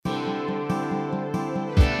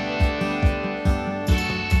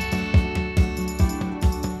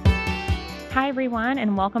everyone,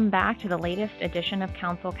 and welcome back to the latest edition of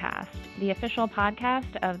CouncilCast, the official podcast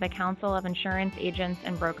of the Council of Insurance Agents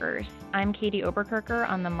and Brokers. I'm Katie Oberkirker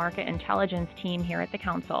on the Market Intelligence team here at the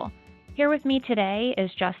Council. Here with me today is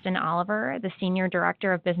Justin Oliver, the Senior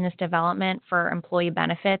Director of Business Development for Employee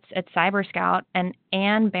Benefits at CyberScout, and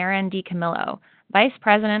Anne Barron DiCamillo, Vice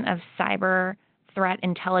President of Cyber Threat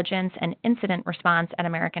Intelligence and Incident Response at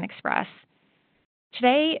American Express.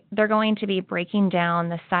 Today, they're going to be breaking down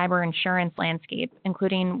the cyber insurance landscape,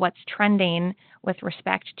 including what's trending with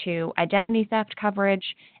respect to identity theft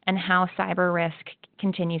coverage and how cyber risk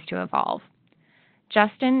continues to evolve.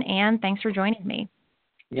 Justin, Anne, thanks for joining me.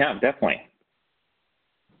 Yeah, definitely.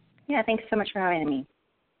 Yeah, thanks so much for having me.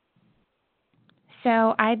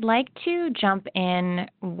 So I'd like to jump in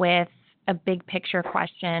with a big picture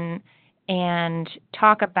question and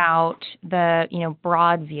talk about the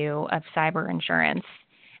broad view of cyber insurance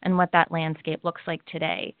and what that landscape looks like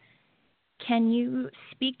today. Can you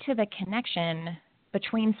speak to the connection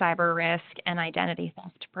between cyber risk and identity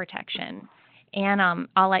theft protection? And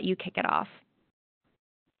I'll let you kick it off.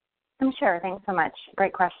 I'm sure. Thanks so much.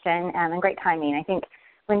 Great question and great timing. I think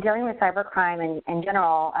when dealing with cybercrime in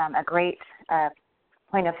general, a great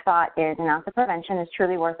point of thought is an ounce of prevention is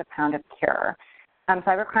truly worth a pound of cure.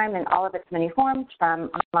 Cybercrime in all of its many forms, from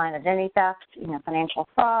online identity theft, financial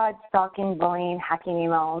fraud, stalking, bullying, hacking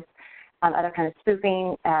emails, other kind of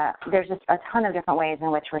spoofing. There's just a ton of different ways in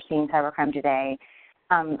which we're seeing cybercrime today.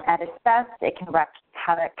 At its best, it can wreak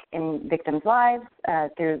havoc in victims' lives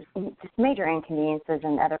through just major inconveniences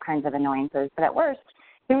and other kinds of annoyances. But at worst,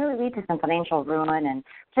 it can really lead to some financial ruin and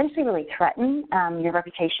potentially really threaten your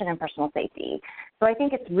reputation and personal safety. So I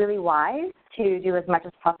think it's really wise to do as much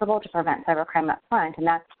as possible to prevent cybercrime up front, and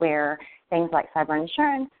that's where things like cyber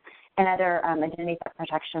insurance and other identity theft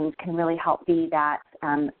protections can really help be that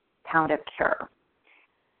pound of cure.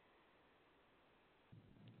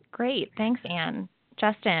 Great. Thanks, Anne.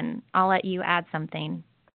 Justin, I'll let you add something.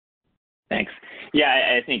 Thanks.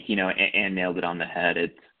 Yeah, I think, Anne nailed it on the head.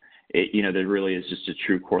 There really is just a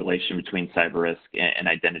true correlation between cyber risk and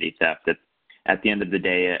identity theft. At the end of the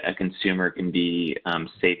day, a consumer can be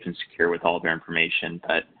safe and secure with all their information,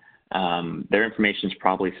 but their information is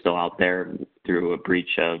probably still out there through a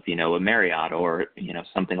breach of, a Marriott or,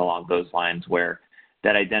 something along those lines, where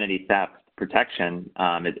that identity theft protection,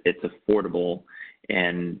 it's affordable,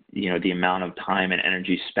 and, the amount of time and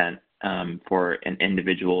energy spent for an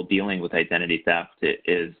individual dealing with identity theft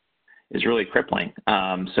is really crippling.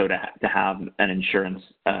 So to have an insurance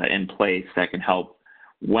in place that can help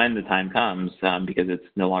when the time comes, because it's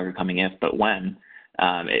no longer coming if, but when,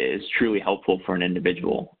 is truly helpful for an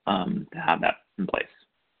individual to have that in place.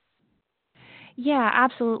 Yeah,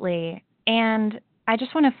 absolutely. And I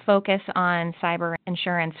just want to focus on cyber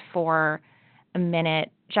insurance for a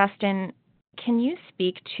minute. Justin, can you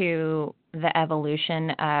speak to the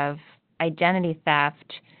evolution of identity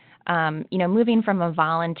theft, moving from a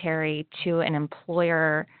voluntary to an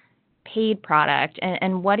employer-paid product,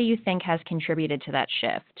 and what do you think has contributed to that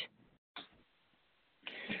shift?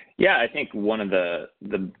 Yeah, I think one of the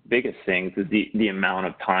biggest things is the amount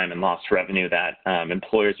of time and lost revenue that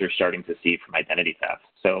employers are starting to see from identity theft.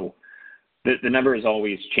 So the number is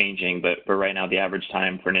always changing, but right now the average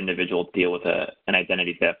time for an individual to deal with an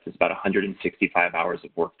identity theft is about 165 hours of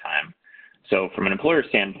work time. So from an employer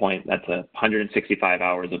standpoint, that's 165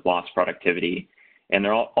 hours of lost productivity. And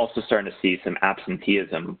they're also starting to see some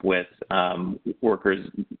absenteeism with workers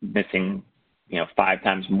missing, 5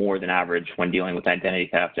 times more than average when dealing with identity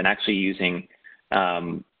theft, and actually using,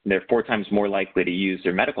 they're 4 times more likely to use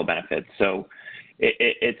their medical benefits. So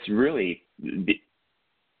it's really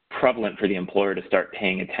prevalent for the employer to start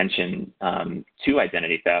paying attention to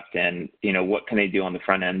identity theft, and, what can they do on the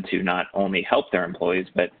front end to not only help their employees,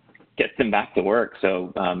 but get them back to work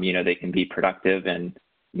so, they can be productive and,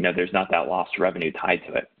 there's not that lost revenue tied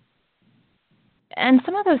to it. And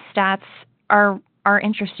some of those stats are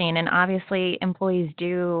interesting, and obviously employees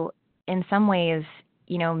do, in some ways,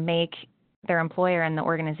 make their employer and the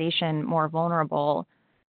organization more vulnerable.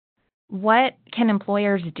 What can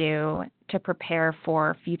employers do to prepare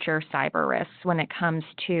for future cyber risks when it comes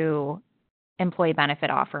to employee benefit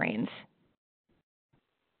offerings?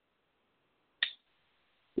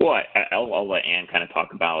 Well, I'll let Anne kind of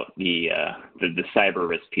talk about the cyber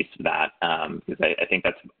risk piece of that, because I think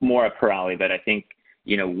that's more up her alley. But I think,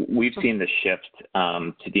 we've seen the shift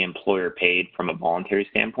to the employer paid from a voluntary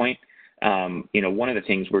standpoint. One of the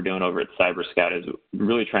things we're doing over at CyberScout is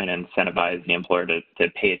really trying to incentivize the employer to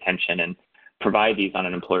pay attention and provide these on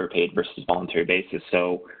an employer paid versus voluntary basis.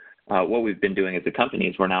 So what we've been doing as a company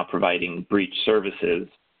is we're now providing breach services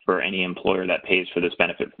for any employer that pays for this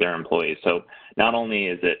benefit for their employees. So not only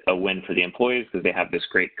is it a win for the employees because they have this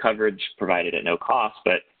great coverage provided at no cost,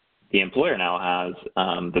 but the employer now has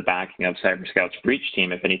the backing of CyberScout's breach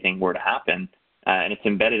team if anything were to happen, and it's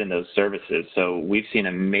embedded in those services. So we've seen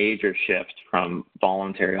a major shift from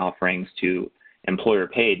voluntary offerings to employer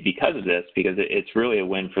paid because of this, because it's really a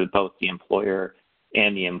win for both the employer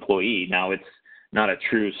and the employee. Now, it's not a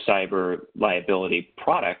true cyber liability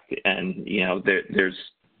product, and there's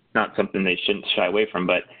not something they shouldn't shy away from,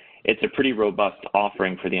 but it's a pretty robust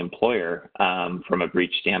offering for the employer from a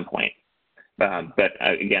breach standpoint. But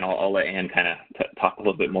again, I'll let Ann kind of talk a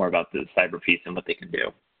little bit more about the cyber piece and what they can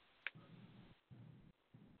do.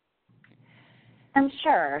 I'm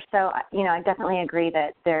sure. So, I definitely agree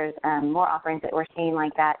that there's more offerings that we're seeing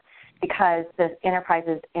like that because the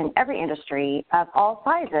enterprises in every industry of all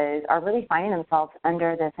sizes are really finding themselves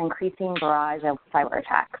under this increasing barrage of cyber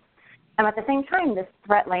attacks. And at the same time, this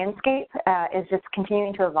threat landscape is just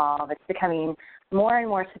continuing to evolve. It's becoming more and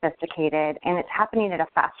more sophisticated, and it's happening at a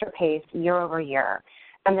faster pace year over year.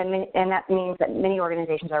 And that means that many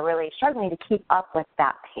organizations are really struggling to keep up with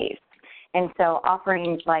that pace. And so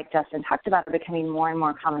offerings like Justin talked about are becoming more and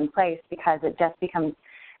more commonplace because it just becomes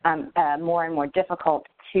more and more difficult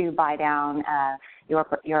to buy down your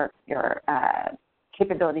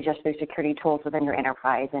capability just through security tools within your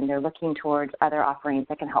enterprise, and they're looking towards other offerings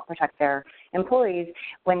that can help protect their employees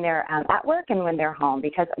when they're at work and when they're home,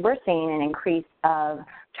 because we're seeing an increase of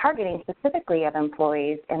targeting specifically of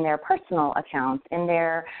employees in their personal accounts, in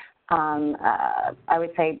their I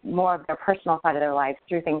would say more of their personal side of their lives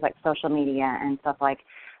through things like social media and stuff like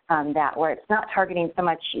that, where it's not targeting so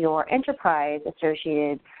much your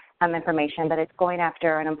enterprise-associated information, but it's going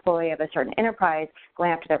after an employee of a certain enterprise,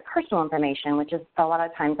 going after their personal information, which is a lot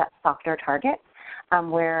of times that softer target,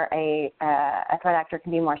 where a threat actor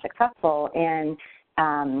can be more successful in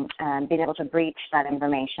being able to breach that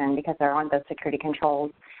information because there aren't those security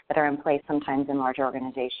controls that are in place sometimes in larger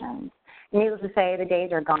organizations. Needless to say, the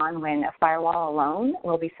days are gone when a firewall alone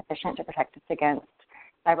will be sufficient to protect us against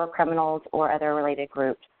cyber criminals or other related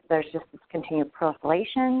groups. There's just this continued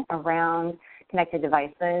proliferation around connected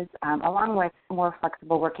devices, along with more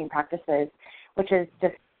flexible working practices, which is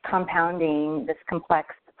just compounding this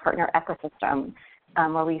complex partner ecosystem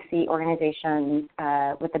where we see organizations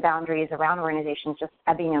with the boundaries around organizations just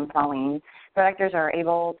ebbing and flowing. Threat actors are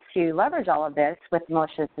able to leverage all of this with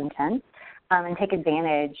malicious intent and take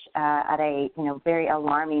advantage at a very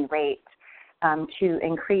alarming rate to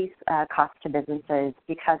increase cost to businesses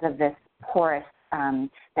because of this porous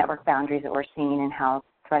network boundaries that we're seeing and how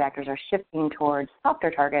threat actors are shifting towards softer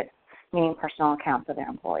targets, meaning personal accounts of their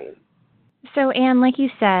employees. So, Ann, like you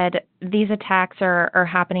said, these attacks are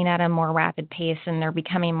happening at a more rapid pace and they're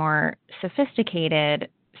becoming more sophisticated.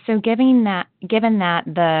 So given that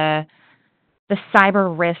the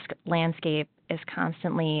cyber risk landscape is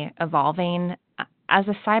constantly evolving, as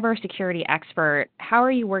a cybersecurity expert, how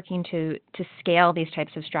are you working to scale these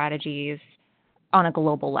types of strategies on a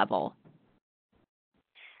global level?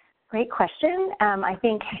 Great question. I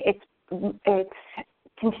think it's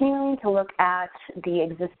continuing to look at the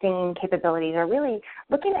existing capabilities, or really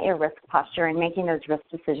looking at your risk posture and making those risk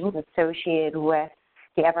decisions associated with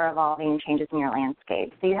the ever-evolving changes in your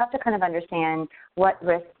landscape. So you have to kind of understand what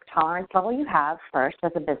risk tolerance level you have first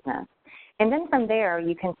as a business. And then from there,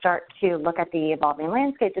 you can start to look at the evolving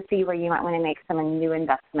landscape to see where you might want to make some new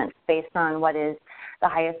investments based on what is the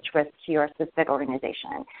highest risk to your specific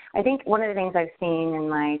organization. I think one of the things I've seen in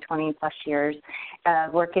my 20-plus years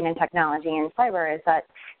working in technology and cyber is that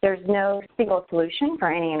there's no single solution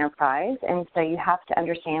for any enterprise, and so you have to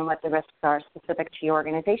understand what the risks are specific to your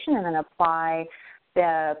organization and then apply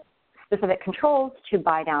the specific controls to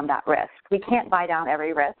buy down that risk. We can't buy down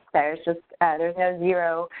every risk. There's no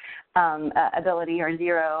zero ability or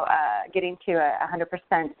zero getting to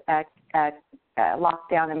 100%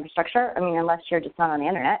 lockdown infrastructure. I mean, unless you're just not on the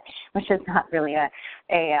internet, which is not really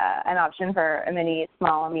an option for many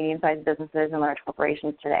small and medium-sized businesses and large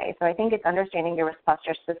corporations today. So I think it's understanding your risk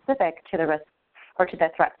posture specific to the risk or to the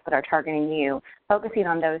threats that are targeting you, focusing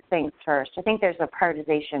on those things first. I think there's a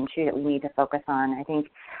prioritization, too, that we need to focus on. I think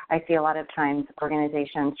I see a lot of times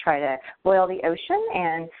organizations try to boil the ocean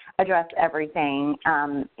and address everything,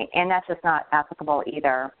 and that's just not applicable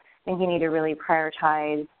either. I think you need to really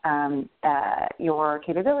prioritize your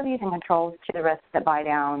capabilities and controls to the risks that buy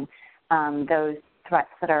down those threats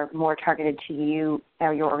that are more targeted to you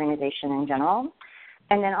or your organization in general.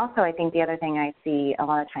 And then also I think the other thing I see a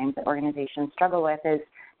lot of times that organizations struggle with is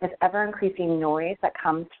this ever-increasing noise that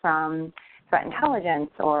comes from threat intelligence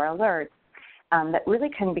or alerts that really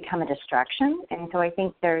can become a distraction. And so I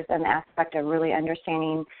think there's an aspect of really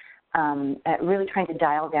understanding, really trying to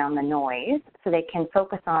dial down the noise so they can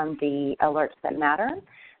focus on the alerts that matter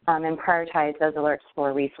and prioritize those alerts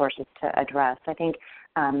for resources to address. I think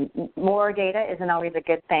more data isn't always a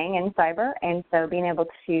good thing in cyber, and so being able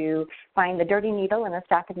to find the dirty needle in a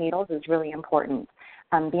stack of needles is really important.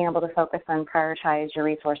 Being able to focus and prioritize your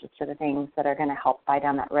resources to the things that are going to help buy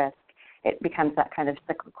down that risk. It becomes that kind of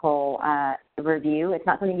cyclical review. It's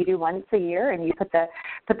not something you do once a year and you put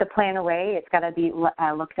the plan away. It's got to be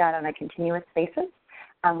looked at on a continuous basis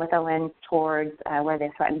with a lens towards where the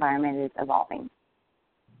threat environment is evolving.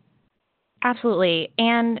 Absolutely.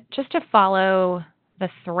 And just to follow the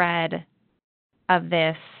thread of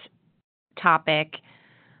this topic,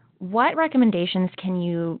 what recommendations can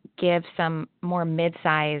you give some more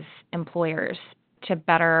mid-size employers to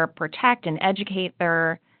better protect and educate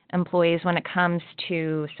their employees when it comes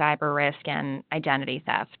to cyber risk and identity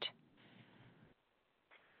theft?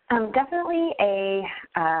 Definitely a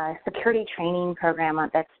security training program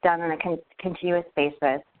that's done on a continuous basis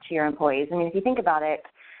to your employees. I mean, if you think about it,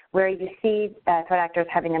 where you see threat actors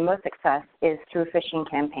having the most success is through phishing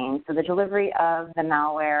campaigns. So the delivery of the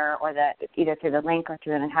malware or either through the link or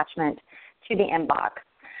through an attachment to the inbox.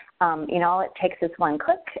 All it takes is one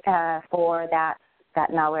click for that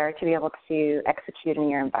malware to be able to execute in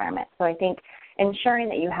your environment. So I think ensuring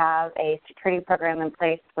that you have a security program in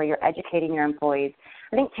place where you're educating your employees.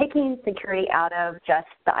 I think taking security out of just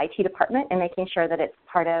the IT department and making sure that it's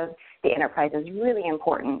part of the enterprise is really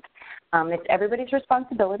important. It's everybody's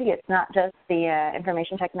responsibility. It's not just the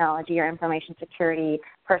information technology or information security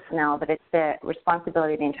personnel, but it's the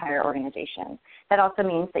responsibility of the entire organization. That also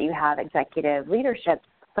means that you have executive leadership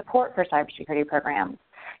support for cybersecurity programs.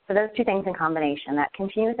 So those two things in combination, that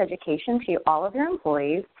continuous education to all of your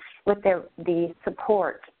employees with the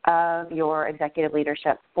support of your executive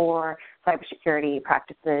leadership for cybersecurity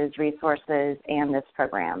practices, resources, and this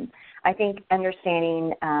program. I think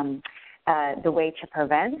understanding the way to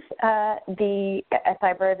prevent a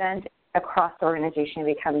cyber event across the organization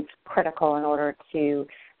becomes critical in order to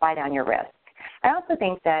buy down your risk. I also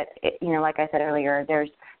think that, like I said earlier, there's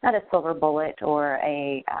not a silver bullet or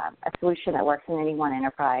a solution that works in any one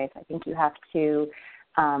enterprise. I think you have to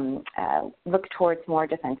look towards more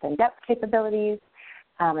defense in depth capabilities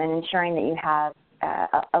and ensuring that you have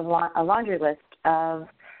a laundry list of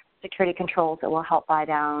security controls that will help buy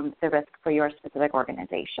down the risk for your specific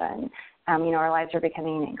organization. Our lives are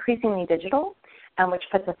becoming increasingly digital, which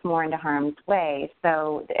puts us more into harm's way.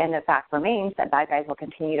 And the fact remains that bad guys will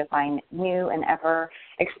continue to find new and ever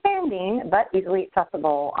expanding but easily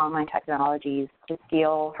accessible online technologies to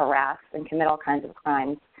steal, harass, and commit all kinds of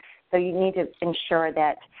crimes. So you need to ensure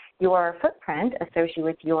that your footprint associated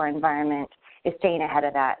with your environment is staying ahead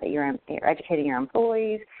of that you're educating your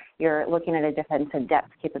employees, you're looking at a defensive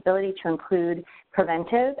depth capability to include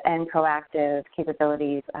preventive and proactive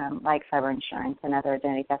capabilities like cyber insurance and other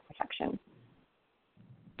identity theft protection.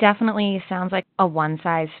 Definitely sounds like a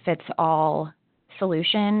one-size-fits-all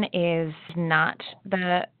solution is not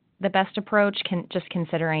the best approach, just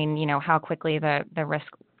considering, how quickly the risk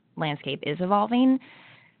landscape is evolving.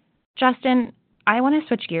 Justin, I want to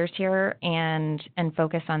switch gears here and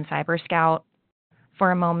focus on CyberScout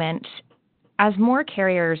for a moment. As more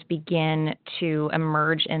carriers begin to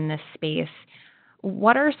emerge in this space,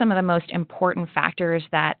 what are some of the most important factors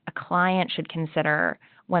that a client should consider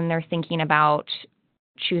when they're thinking about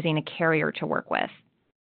choosing a carrier to work with?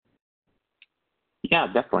 Yeah,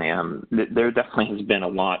 definitely. There definitely has been a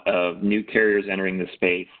lot of new carriers entering the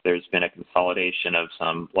space. There's been a consolidation of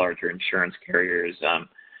some larger insurance carriers,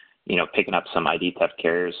 picking up some ID theft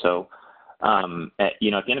carriers. So, at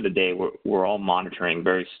the end of the day, we're all monitoring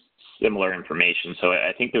very similar information. So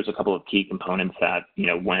I think there's a couple of key components that,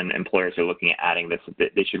 when employers are looking at adding this,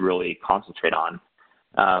 they should really concentrate on.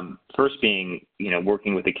 First being,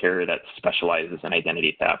 working with a carrier that specializes in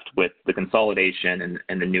identity theft. With the consolidation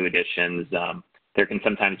and the new additions, there can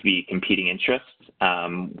sometimes be competing interests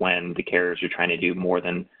when the carriers are trying to do more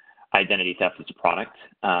than identity theft as a product.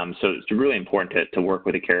 So it's really important to work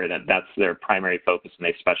with a carrier that's their primary focus and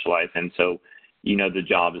they specialize in. So the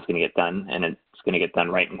job is going to get done and it's going to get done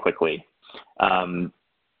right and quickly.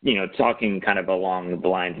 Talking kind of along the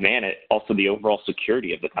lines of also the overall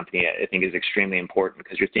security of the company, I think is extremely important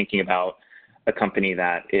because you're thinking about a company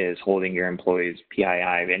that is holding your employees'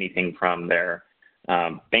 PII, anything from their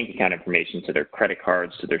bank account information to their credit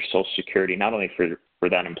cards to their Social Security, not only for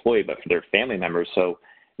that employee, but for their family members. So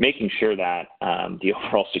making sure that the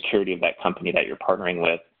overall security of that company that you're partnering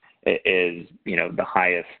with is, the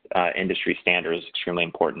highest industry standard is extremely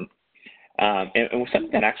important. And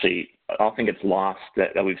something that actually often gets lost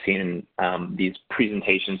that we've seen in these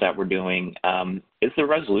presentations that we're doing is the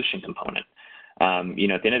resolution component. At the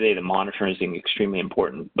end of the day, the monitoring is extremely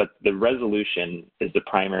important, but the resolution is the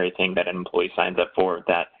primary thing that an employee signs up for,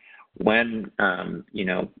 that when,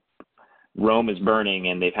 Rome is burning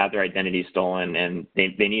and they've had their identity stolen and they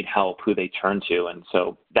need help, who they turn to. And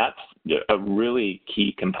so that's a really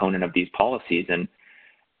key component of these policies. And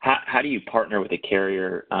how do you partner with a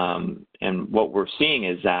carrier? And what we're seeing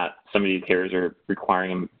is that some of these carriers are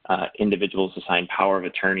requiring individuals to sign power of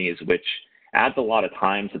attorneys, which adds a lot of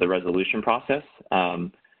time to the resolution process,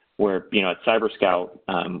 where, at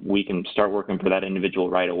CyberScout, we can start working for that individual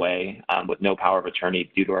right away with no power of attorney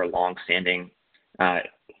due to our long-standing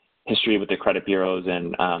history with the credit bureaus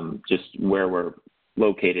and just where we're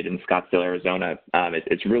located in Scottsdale, Arizona.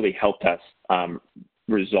 It's really helped us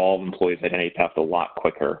resolve employees' identity theft a lot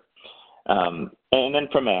quicker. And then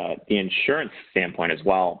from the insurance standpoint as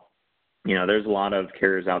well, there's a lot of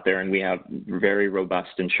carriers out there, and we have very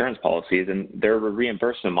robust insurance policies, and they're a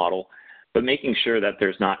reimbursement model, but making sure that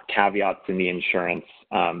there's not caveats in the insurance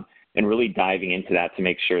and really diving into that to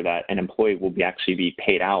make sure that an employee will actually be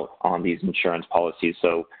paid out on these insurance policies.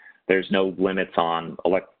 So there's no limits on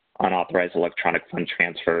unauthorized electronic fund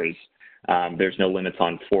transfers. There's no limits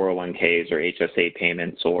on 401ks or HSA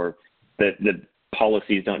payments, or the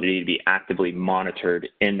policies don't need to be actively monitored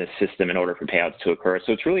in the system in order for payouts to occur.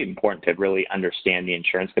 So it's really important to really understand the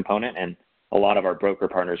insurance component, and a lot of our broker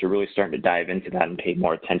partners are really starting to dive into that and pay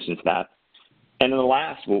more attention to that. And then the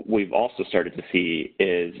last, what we've also started to see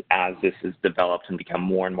is, as this has developed and become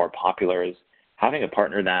more and more popular, is having a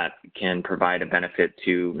partner that can provide a benefit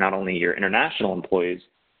to not only your international employees,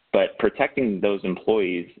 but protecting those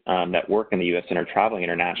employees that work in the U.S. and are traveling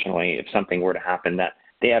internationally if something were to happen, that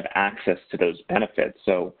they have access to those benefits.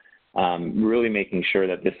 So really making sure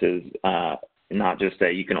that this is not just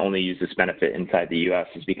that you can only use this benefit inside the U.S.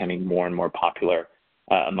 is becoming more and more popular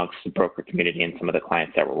amongst the broker community and some of the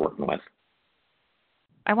clients that we're working with.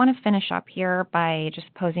 I want to finish up here by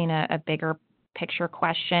just posing a bigger picture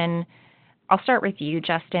question. I'll start with you,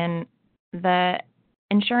 Justin. The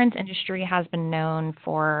insurance industry has been known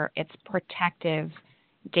for its protective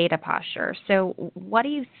data posture. So what do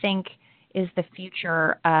you think is the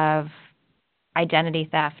future of identity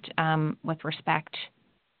theft with respect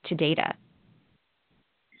to data?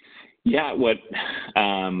 Yeah, what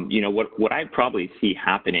I probably see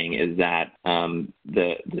happening is that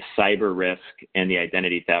the cyber risk and the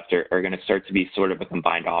identity theft are going to start to be sort of a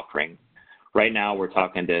combined offering. Right now, we're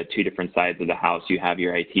talking to two different sides of the house. You have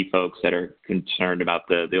your IT folks that are concerned about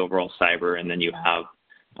the overall cyber, and then you have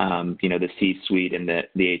the C-suite and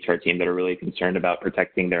the HR team that are really concerned about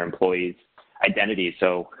protecting their employees' identity.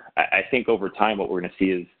 So I think over time, what we're going to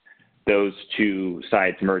see is those two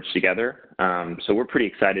sides merge together. So we're pretty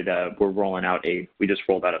excited. We just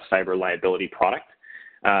rolled out a cyber liability product.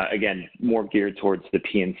 Again, more geared towards the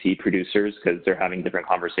P&C producers because they're having different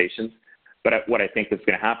conversations. But what I think is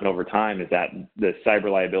going to happen over time is that the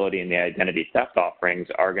cyber liability and the identity theft offerings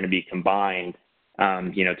are going to be combined,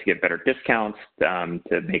 to get better discounts,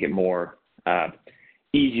 to make it more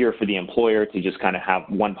easier for the employer to just kind of have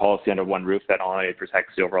one policy under one roof that not only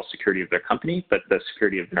protects the overall security of their company, but the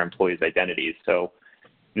security of their employees' identities. So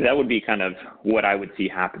that would be kind of what I would see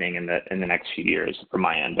happening in the next few years from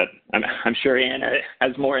my end. But I'm sure Ann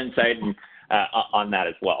has more insight on that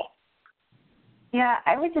as well. Yeah,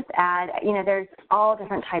 I would just add, there's all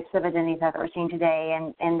different types of identity theft that we're seeing today,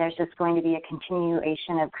 and there's just going to be a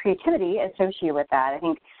continuation of creativity associated with that. I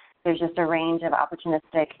think there's just a range of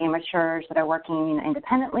opportunistic amateurs that are working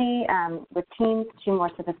independently with teams to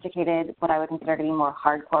more sophisticated, what I would consider to be more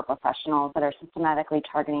hardcore professionals that are systematically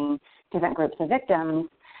targeting different groups of victims.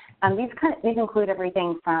 These include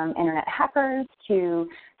everything from internet hackers to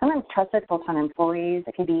sometimes trusted full-time employees.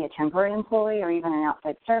 It could be a temporary employee or even an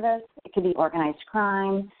outside service. It could be organized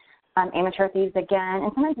crime, amateur thieves again,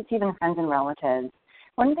 and sometimes it's even friends and relatives.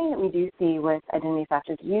 One thing that we do see with identity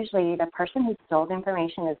theft is usually the person who stole the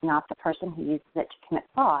information is not the person who uses it to commit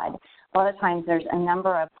fraud. A lot of times there's a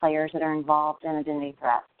number of players that are involved in identity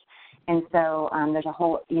theft. And so there's a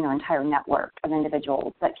whole, entire network of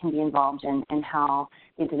individuals that can be involved in how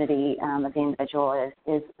the identity of the individual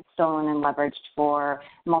is stolen and leveraged for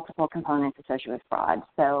multiple components associated with fraud.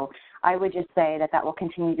 So I would just say that will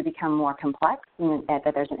continue to become more complex, and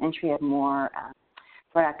that there's an entry of more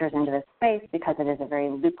threat actors into this space because it is a very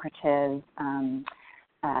lucrative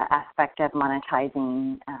aspect of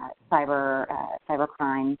monetizing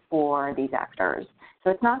cybercrime for these actors. So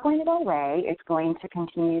it's not going to go away. It's going to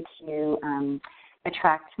continue to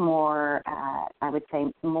attract more, I would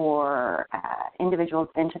say, more individuals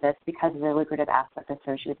into this because of the lucrative aspect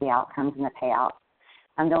associated with the outcomes and the payouts.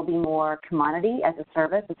 There'll be more commodity as a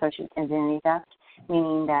service associated with identity theft,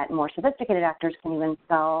 meaning that more sophisticated actors can even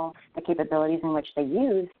sell the capabilities in which they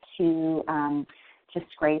use to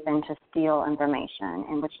scrape and to steal information,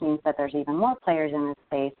 and which means that there's even more players in this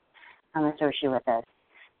space associated with this.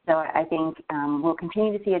 So I think we'll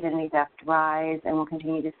continue to see identity theft rise, and we'll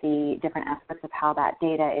continue to see different aspects of how that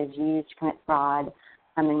data is used to commit fraud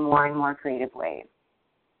in more and more creative ways.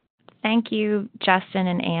 Thank you, Justin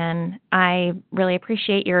and Anne. I really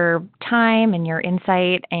appreciate your time and your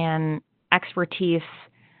insight and expertise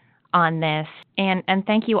on this. And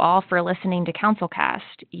thank you all for listening to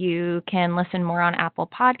CounselCast. You can listen more on Apple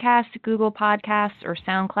Podcasts, Google Podcasts, or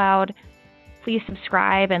SoundCloud. Please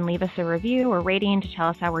subscribe and leave us a review or rating to tell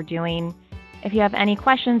us how we're doing. If you have any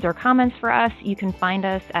questions or comments for us, you can find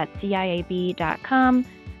us at CIAB.com,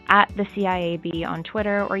 at the CIAB on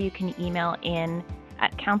Twitter, or you can email in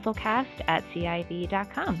at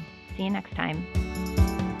counselcast@CIAB.com. See you next time.